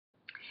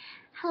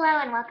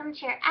Hello and welcome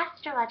to your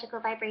astrological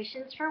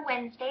vibrations for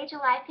Wednesday,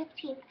 July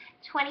 15th,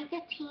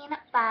 2015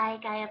 by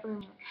Gaia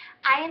Blooming.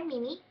 I am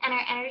Mimi, and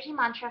our energy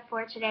mantra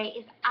for today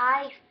is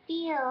I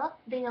feel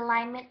the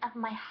alignment of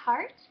my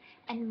heart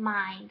and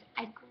mind.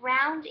 I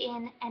ground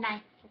in and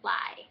I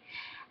fly.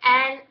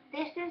 And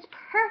this is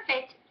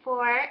perfect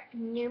for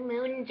New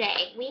Moon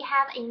Day. We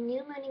have a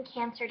New Moon in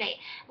Cancer Day.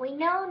 We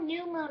know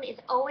New Moon is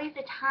always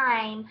a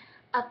time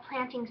of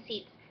planting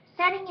seeds,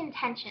 setting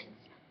intentions,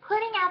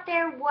 putting out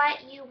there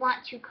what you want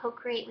to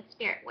co-create with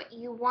spirit, what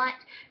you want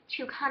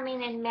to come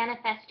in and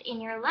manifest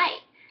in your life,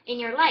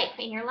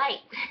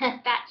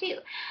 that too.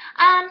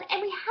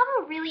 And we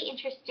have a really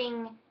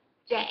interesting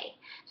day.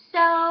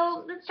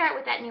 So let's start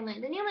with that new moon.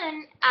 The new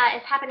moon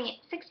is happening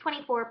at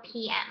 6:24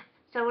 p.m.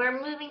 So we're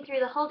moving through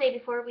the whole day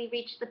before we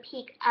reach the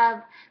peak of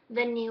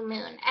the new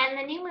moon. And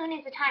the new moon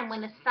is a time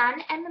when the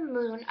sun and the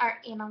moon are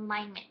in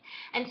alignment.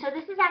 And so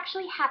this is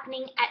actually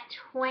happening at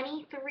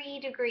 23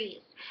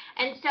 degrees.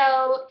 And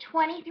so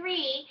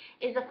 23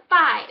 is a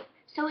 5.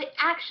 So it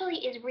actually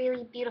is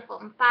really beautiful.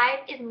 And 5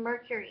 is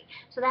Mercury.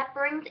 So that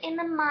brings in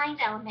the mind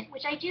element,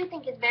 which I do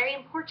think is very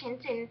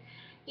important in,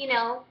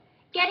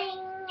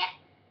 getting,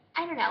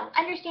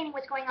 understanding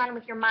what's going on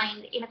with your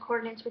mind in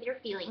accordance with your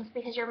feelings,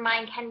 because your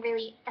mind can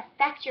really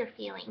affect your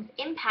feelings,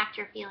 impact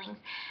your feelings.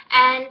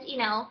 And,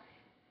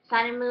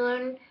 sun and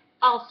moon,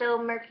 also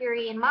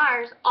Mercury and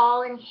Mars,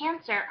 all in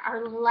Cancer,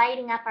 are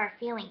lighting up our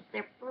feelings.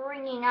 They're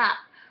bringing up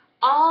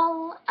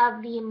all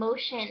of the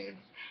emotions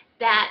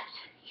that,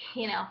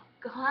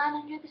 go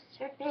on under the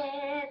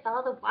surface,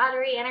 all the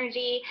watery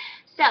energy.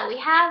 So we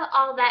have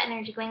all that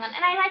energy going on.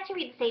 And I like to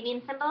read the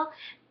Sabian symbol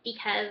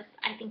because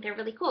I think they're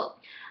really cool.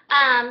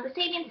 The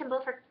Sabian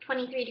symbol for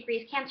 23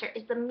 degrees Cancer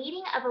is the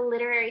meeting of a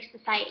literary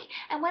society.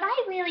 And what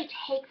I really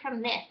take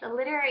from this, the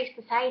literary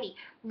society,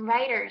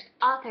 writers,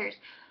 authors,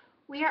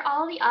 we are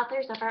all the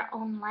authors of our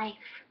own life.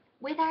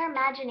 With our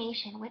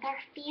imagination, with our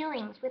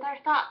feelings, with our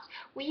thoughts,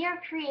 we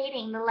are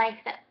creating the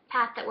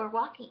path that we're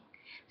walking.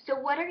 So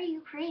what are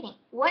you creating?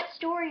 What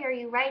story are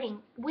you writing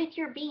with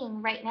your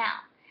being right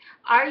now?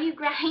 Are you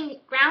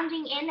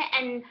grounding in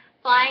and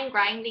flying,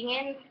 grinding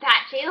in,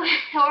 that too?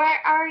 Or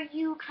are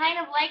you kind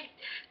of like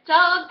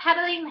dog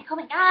pedaling, like, oh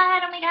my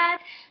God?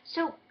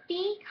 So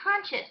be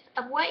conscious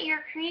of what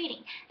you're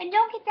creating. And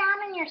don't get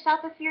down on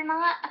yourself if you're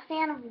not a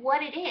fan of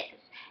what it is.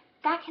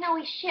 That can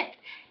always shift.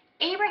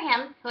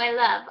 Abraham, who I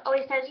love,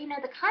 always says,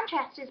 the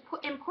contrast is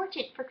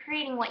important for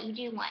creating what you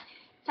do want.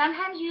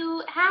 Sometimes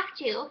you have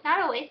to, not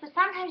always, but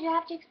sometimes you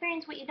have to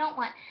experience what you don't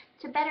want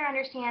to better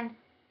understand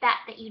that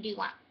you do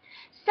want.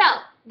 So,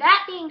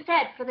 that being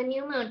said, for the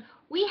new moon,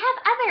 we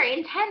have other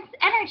intense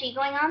energy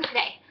going on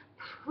today.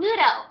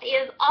 Pluto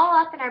is all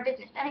up in our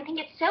business, and I think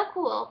it's so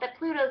cool that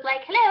Pluto's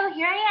like, hello,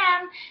 here I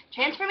am,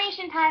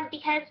 transformation time,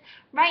 because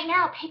right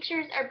now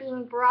pictures are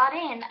being brought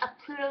in of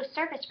Pluto's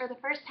surface for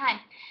the first time.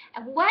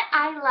 And what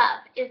I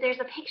love is there's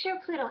a picture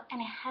of Pluto,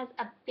 and it has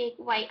a big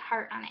white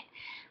heart on it.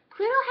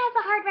 Pluto has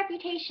a hard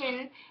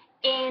reputation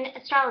in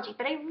astrology,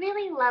 but I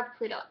really love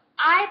Pluto.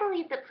 I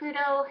believe that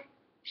Pluto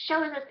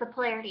shows us the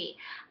polarity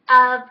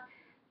of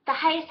the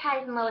highest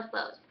highs and lowest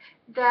lows,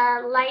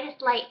 the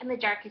lightest light and the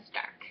darkest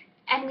dark.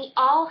 And we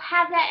all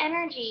have that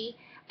energy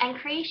and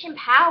creation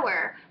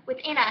power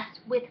within us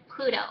with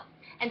Pluto.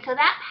 And so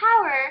that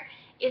power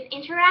is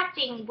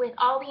interacting with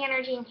all the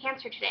energy in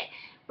Cancer today.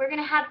 We're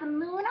going to have the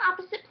moon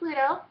opposite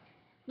Pluto.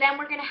 Then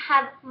we're going to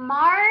have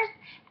Mars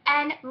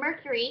and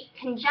Mercury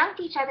conjunct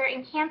each other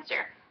in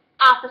Cancer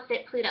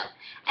opposite Pluto.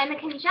 And the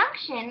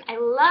conjunction, I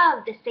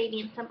love the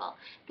Sabian symbol.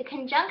 The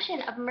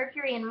conjunction of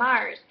Mercury and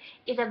Mars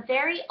is a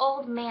very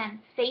old man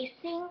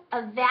facing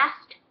a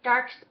vast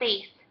dark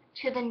space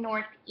to the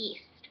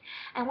northeast.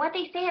 And what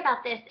they say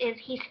about this is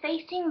he's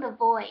facing the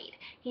void.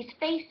 He's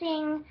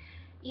facing,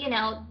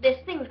 this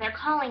thing they're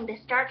calling this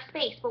dark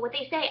space. But what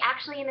they say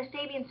actually in the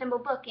Sabian symbol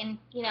book, in,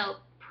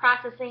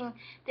 processing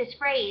this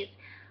phrase,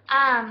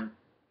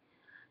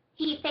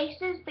 he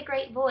faces the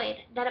great void,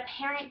 that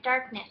apparent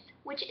darkness,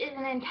 which is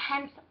an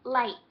intense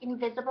light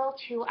invisible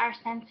to our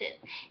senses.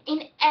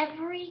 In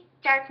every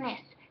darkness,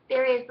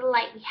 there is the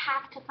light. We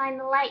have to find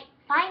the light,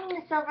 finding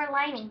the silver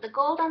lining, the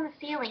gold on the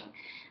ceiling,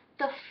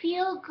 the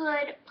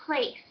feel-good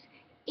place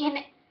in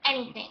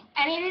anything.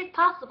 And it is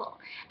possible.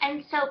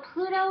 And so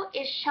Pluto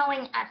is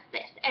showing us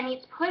this, and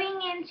it's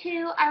putting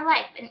into our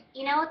life. And,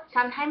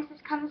 sometimes this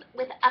comes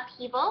with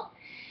upheaval.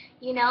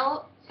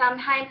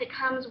 Sometimes it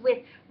comes with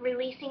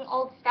releasing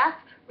old stuff,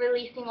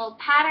 releasing old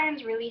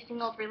patterns,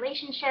 releasing old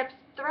relationships,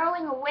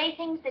 throwing away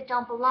things that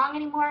don't belong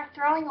anymore,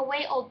 throwing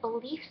away old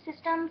belief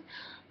systems,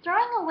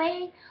 throwing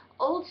away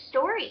old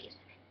stories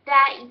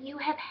that you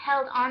have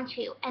held on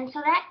to. And so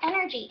that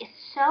energy is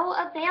so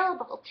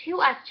available to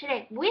us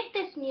today with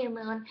this new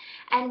moon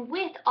and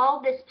with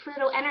all this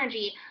Pluto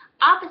energy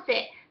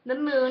opposite the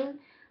moon,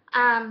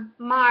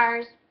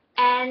 Mars,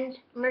 and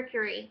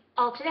Mercury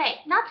all today.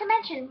 Not to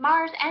mention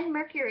Mars and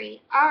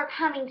Mercury are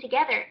coming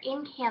together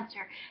in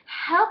Cancer,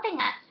 helping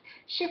us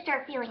shift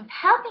our feelings,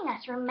 helping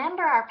us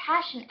remember our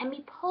passion and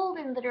be pulled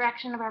in the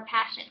direction of our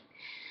passion.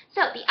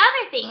 So the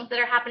other things that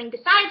are happening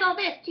besides all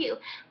this too,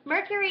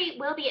 Mercury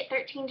will be at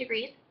 13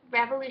 degrees,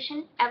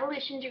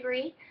 evolution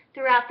degree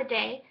throughout the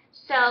day,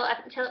 so up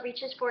until it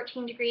reaches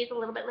 14 degrees a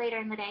little bit later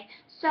in the day.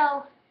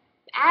 So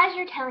as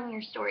you're telling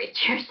your stories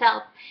to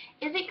yourself,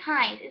 is it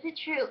kind? Is it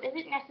true? Is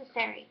it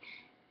necessary?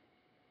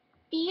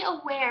 Be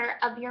aware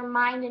of your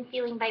mind and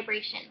feeling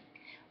vibration.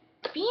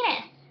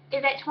 Venus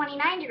is at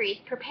 29 degrees,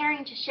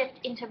 preparing to shift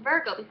into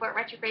Virgo before it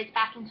retrogrades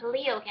back into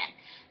Leo again.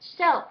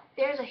 So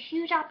there's a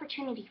huge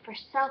opportunity for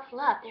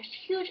self-love. There's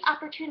huge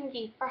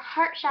opportunity for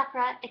heart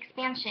chakra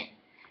expansion.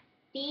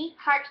 Be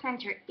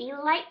heart-centered. Be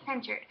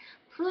light-centered.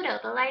 Pluto,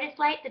 the lightest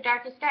light, the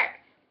darkest dark.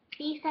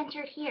 Be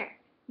centered here.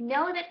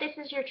 Know that this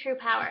is your true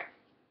power.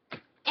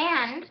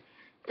 And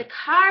the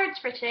cards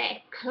for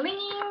today,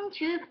 clinging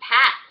to the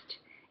past.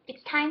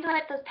 It's time to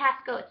let those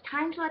past go. It's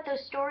time to let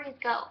those stories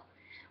go.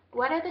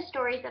 What are the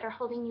stories that are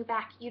holding you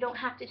back? You don't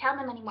have to tell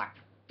them anymore.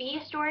 Be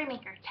a story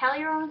maker. Tell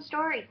your own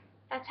story.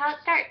 That's how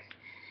it starts.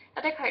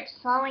 Other cards,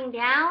 slowing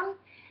down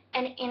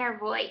and inner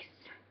voice.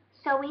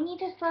 So we need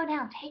to slow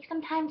down. Take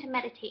some time to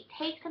meditate.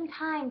 Take some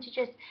time to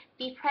just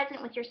be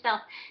present with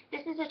yourself.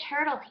 This is a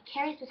turtle. He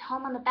carries his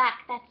home on the back.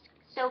 That's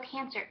so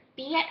Cancer.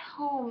 Be at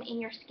home in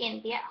your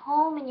skin. Be at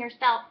home in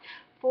yourself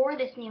for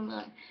this new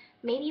moon.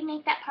 Maybe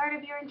make that part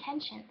of your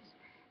intentions.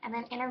 And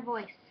then inner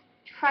voice.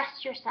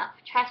 Trust yourself.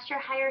 Trust your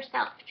higher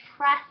self.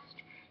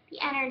 Trust the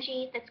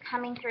energy that's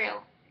coming through.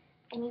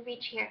 And you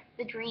reach here,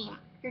 the dream.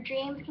 Your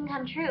dreams can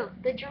come true.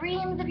 The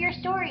dreams of your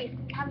stories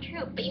can come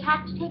true. But you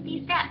have to take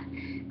these steps.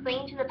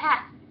 Cling to the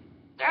past.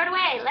 Throw it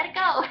away. Let it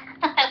go.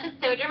 That was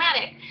so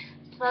dramatic.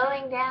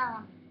 Slowing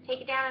down.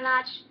 Take it down a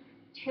notch.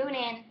 Tune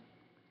in.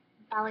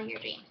 Follow your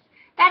dreams.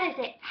 That is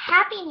it.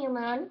 Happy new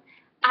moon.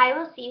 I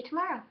will see you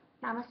tomorrow.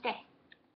 Namaste.